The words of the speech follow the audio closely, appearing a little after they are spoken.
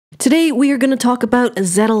Today we are going to talk about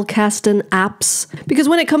Zettelkasten apps, because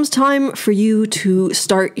when it comes time for you to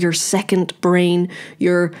start your second brain,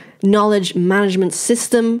 your knowledge management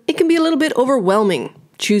system, it can be a little bit overwhelming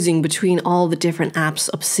choosing between all the different apps: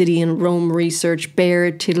 Obsidian, Roam Research,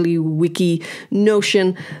 Bear, Tiddliwiki,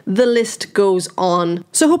 Notion, the list goes on.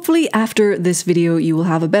 So hopefully after this video you will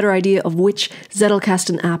have a better idea of which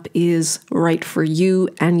Zettelkasten app is right for you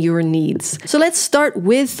and your needs. So let's start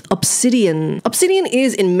with Obsidian. Obsidian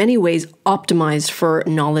is in many ways optimized for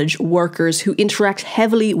knowledge workers who interact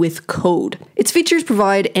heavily with code. Its features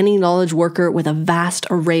provide any knowledge worker with a vast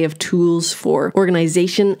array of tools for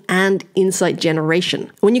organization and insight generation.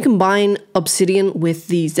 When you combine Obsidian with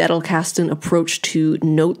the Zettelkasten approach to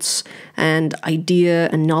notes and idea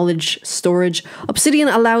and knowledge storage, Obsidian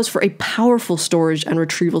allows for a powerful storage and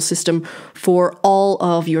retrieval system for all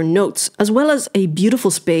of your notes, as well as a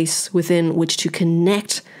beautiful space within which to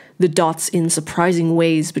connect the dots in surprising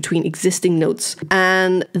ways between existing notes,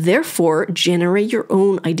 and therefore generate your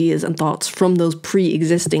own ideas and thoughts from those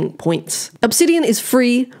pre-existing points. Obsidian is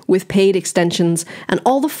free with paid extensions, and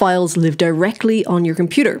all the files live directly on your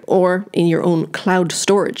computer or in your own cloud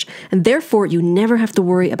storage, and therefore you never have to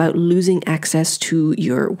worry about losing access to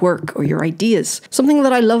your work or your ideas. Something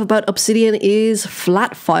that I love about Obsidian is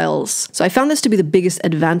flat files. So I found this to be the biggest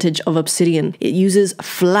advantage of Obsidian. It uses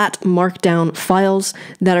flat markdown files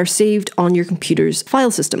that are saved on your computer's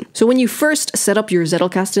file system. So when you first set up your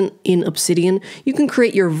Zettelkasten in Obsidian, you can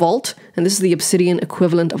create your vault, and this is the Obsidian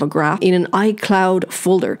equivalent of a graph, in an iCloud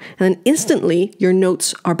folder, and then instantly your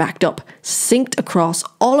notes are backed up, synced across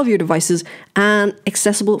all of your devices, and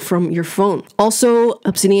accessible from your phone. Also,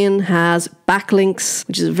 Obsidian has backlinks,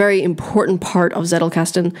 which is a very important part of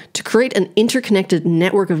Zettelkasten. To create an interconnected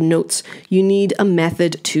network of notes, you need a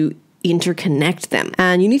method to interconnect them.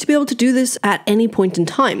 And you need to be able to do this at any point in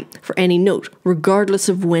time for any note, regardless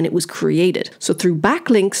of when it was created. So through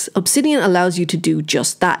backlinks, Obsidian allows you to do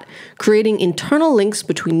just that, creating internal links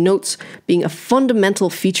between notes being a fundamental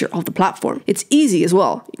feature of the platform. It's easy as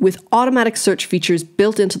well, with automatic search features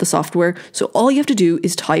built into the software, so all you have to do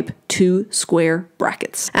is type 2 square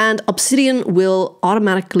brackets. And Obsidian will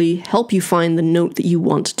automatically help you find the note that you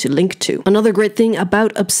want to link to. Another great thing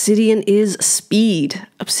about Obsidian is speed.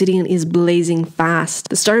 Obsidian is blazing fast.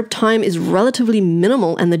 The startup time is relatively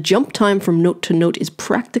minimal, and the jump time from note to note is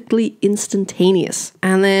practically instantaneous.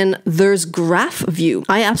 And then there's graph view.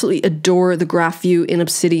 I absolutely adore the graph view in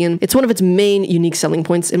Obsidian. It's one of its main unique selling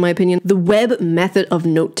points, in my opinion. The web method of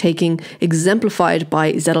note-taking, exemplified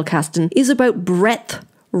by Zettelkasten, is about breadth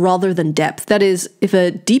rather than depth. That is, if a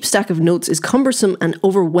deep stack of notes is cumbersome and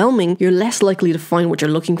overwhelming, you're less likely to find what you're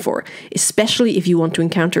looking for, especially if you want to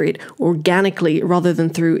encounter it organically rather than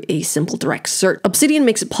through a simple direct search. Obsidian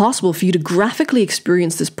makes it possible for you to graphically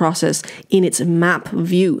experience this process in its map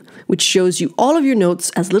view, which shows you all of your notes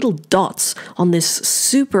as little dots on this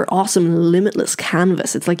super awesome limitless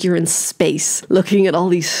canvas. It's like you're in space looking at all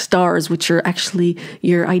these stars, which are actually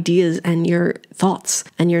your ideas and your thoughts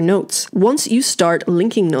and your notes. Once you start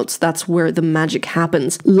linking notes, that's where the magic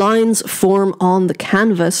happens. Lines form on the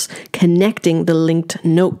canvas connecting the linked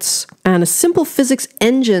notes. And a simple physics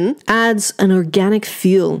engine adds an organic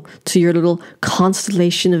feel to your little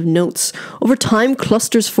constellation of notes. Over time,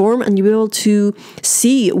 clusters form, and you'll be able to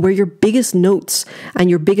see where your biggest notes and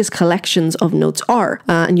your biggest collections of notes are.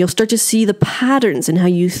 And you'll start to see the patterns in how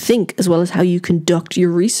you think, as well as how you conduct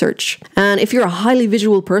your research. And if you're a highly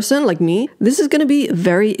visual person like me, this is going to be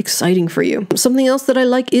very exciting for you. Something else that I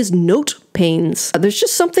like is note panes. There's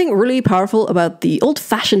just something really powerful about the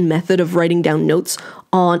old-fashioned method of writing down notes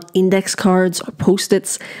on index cards or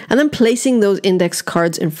post-its, and then placing those index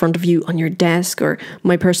cards in front of you on your desk, or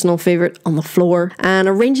my personal favorite, on the floor, and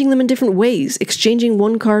arranging them in different ways, exchanging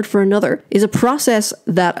one card for another, is a process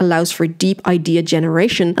that allows for deep idea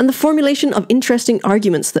generation and the formulation of interesting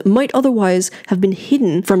arguments that might otherwise have been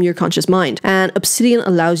hidden from your conscious mind. And Obsidian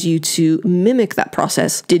allows you to mimic that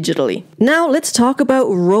process digitally. Now let's talk about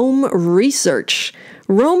Roam Research.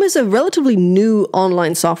 Roam is a relatively new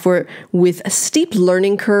online software with a steep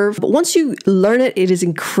learning curve, but once you learn it, it is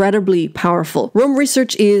incredibly powerful. Roam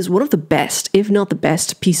Research is one of the best, if not the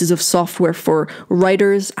best, pieces of software for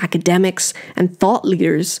writers, academics, and thought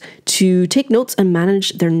leaders to take notes and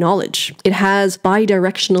manage their knowledge. It has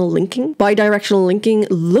bidirectional linking. Bidirectional linking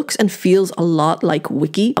looks and feels a lot like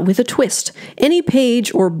Wiki with a twist. Any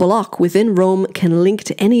page or block within Roam can link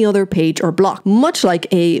to any other page or block, much like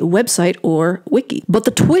a website or wiki. But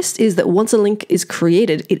the twist is that once a link is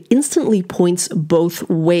created, it instantly points both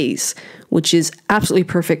ways, which is absolutely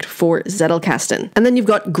perfect for Zettelkasten. And then you've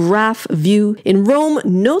got graph view. In Roam,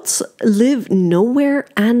 notes live nowhere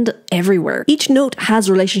and everywhere. Each note has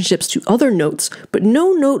relationships to other notes, but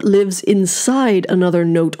no note lives inside another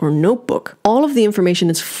note or notebook. All of the information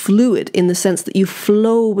is fluid in the sense that you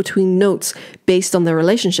flow between notes based on their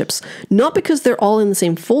relationships, not because they're all in the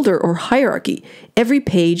same folder or hierarchy. Every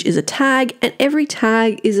page is a tag, and every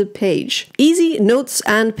tag is a page. Easy notes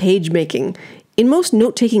and page making. In most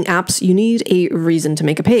note-taking apps, you need a reason to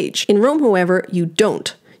make a page. In Roam, however, you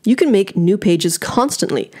don't. You can make new pages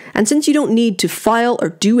constantly, and since you don't need to file or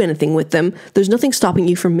do anything with them, there's nothing stopping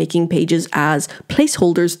you from making pages as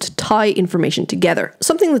placeholders to tie information together.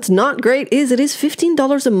 Something that's not great is it is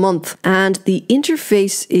 $15 a month, and the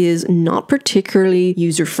interface is not particularly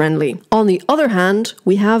user-friendly. On the other hand,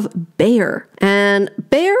 we have Bear. And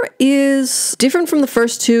Bear is different from the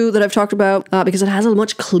first two that I've talked about because it has a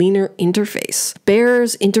much cleaner interface.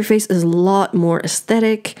 Bear's interface is a lot more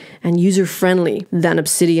aesthetic and user-friendly than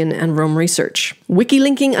Obsidian and Roam Research. Wiki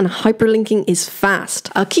linking and hyperlinking is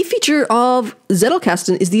fast. A key feature of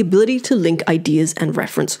Zettelkasten is the ability to link ideas and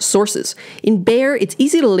reference sources. In Bear, it's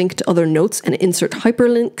easy to link to other notes and insert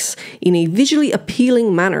hyperlinks in a visually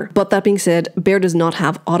appealing manner. But that being said, Bear does not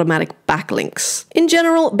have automatic backlinks. In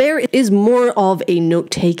general, Bear is more of a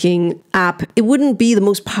note-taking app. It wouldn't be the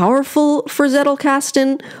most powerful for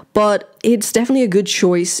Zettelkasten, but it's definitely a good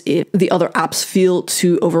choice if the other apps feel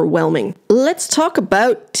too overwhelming. Let's talk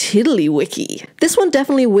about Tiddliwiki. This one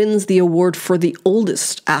definitely wins the award for the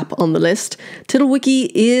oldest app on the list.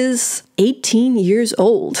 Tiddliwiki is 18 years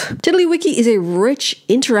old. Tiddliwiki is a rich,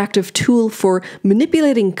 interactive tool for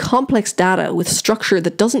manipulating complex data with structure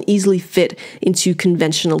that doesn't easily fit into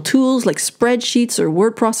conventional tools like spreadsheets or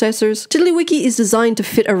word processors. Tiddliwiki is designed to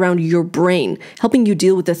fit around your brain, helping you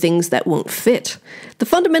deal with the things that won't fit. The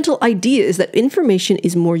fundamental idea is that information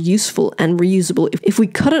is more useful and reusable if we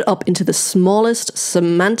cut it up into the smallest,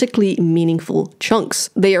 semantically meaningful chunks.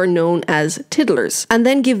 They are known as Tiddlrs, and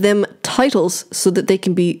then give them titles so that they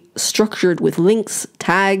can be structured with links,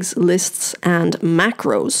 tags, lists, and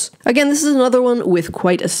macros. Again, this is another one with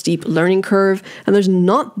quite a steep learning curve, and there's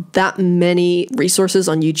not that many resources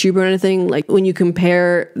on YouTube or anything. Like when you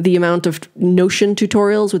compare the amount of Notion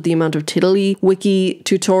tutorials with the amount of Tiddlywiki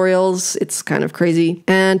tutorials, it's kind of crazy.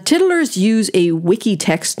 And Tiddlrs use a wiki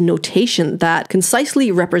text notation that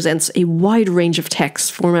concisely represents a wide range of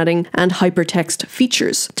text formatting and hypertext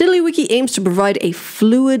features. Tiddlywiki aims to provide a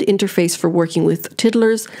fluid interface for working with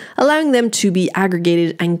Tiddlrs, allowing them to be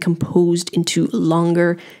aggregated and composed into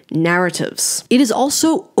longer narratives. It is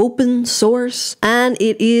also open source and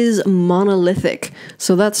it is monolithic.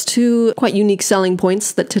 So that's two quite unique selling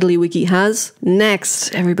points that Tiddlywiki has.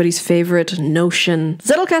 Next, everybody's favorite, Notion.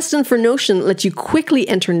 Zettelkasten for Notion lets you quickly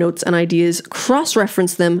enter notes and ideas,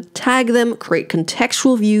 cross-reference them, tag them, create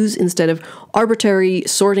contextual views instead of arbitrary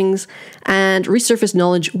sortings, and resurface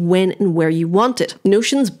knowledge when and where you want it.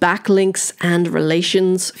 Notion's backlinks and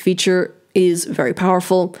relations feature is very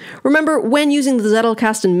powerful. Remember, when using the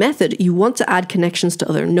Zettelkasten method, you want to add connections to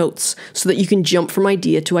other notes so that you can jump from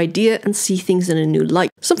idea to idea and see things in a new light.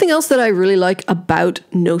 Something else that I really like about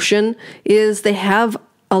Notion is they have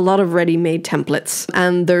a lot of ready-made templates,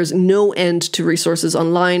 and there's no end to resources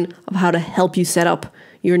online of how to help you set up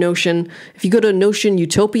your Notion. If you go to Notion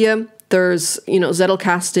Utopia, there's,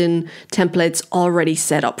 Zettelkasten templates already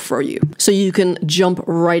set up for you. So you can jump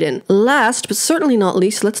right in. Last, but certainly not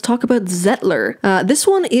least, let's talk about Zettlr. This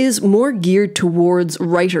one is more geared towards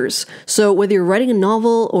writers. So whether you're writing a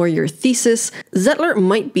novel or your thesis, Zettlr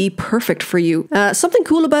might be perfect for you. Something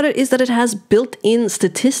cool about it is that it has built-in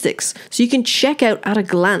statistics. So you can check out at a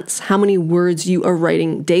glance how many words you are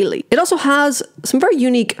writing daily. It also has some very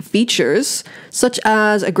unique features, such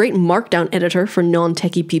as a great markdown editor for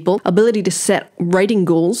non-techie people, ability to set writing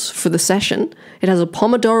goals for the session. It has a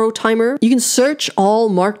Pomodoro timer. You can search all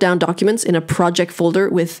markdown documents in a project folder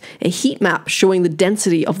with a heat map showing the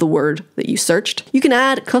density of the word that you searched. You can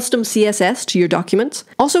add custom CSS to your documents.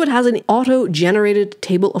 Also, it has an auto-generated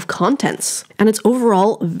table of contents, and it's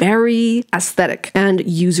overall very aesthetic and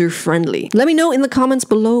user-friendly. Let me know in the comments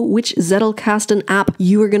below which Zettelkasten app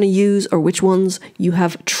you are going to use or which ones you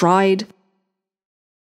have tried.